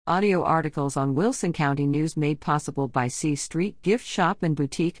Audio articles on Wilson County News made possible by C Street Gift Shop and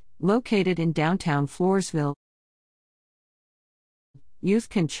Boutique, located in downtown Floresville. Youth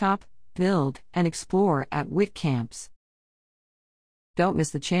can shop, build, and explore at WIT camps. Don't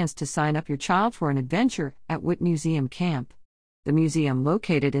miss the chance to sign up your child for an adventure at WIT Museum Camp. The museum,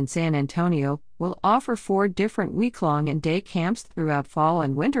 located in San Antonio, will offer 4 different week-long and day camps throughout fall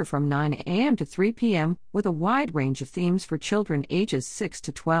and winter from 9 a.m. to 3 p.m., with a wide range of themes for children ages 6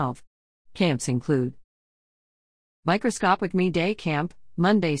 to 12. Camps include Microscopic Me Day Camp,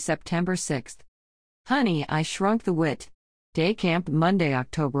 Monday, September 6th. Honey, I Shrunk the Wit Day Camp, Monday,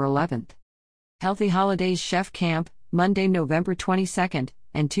 October 11th. Healthy Holidays Chef Camp, Monday, November 22nd,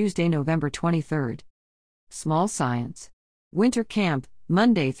 and Tuesday, November 23rd. Small Science Winter Camp,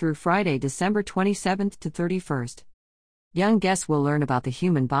 Monday through Friday, December 27th to 31st. Young guests will learn about the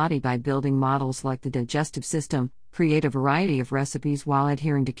human body by building models like the digestive system, create a variety of recipes while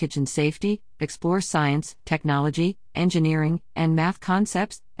adhering to kitchen safety, explore science, technology, engineering, and math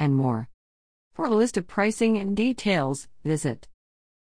concepts, and more. For a list of pricing and details, visit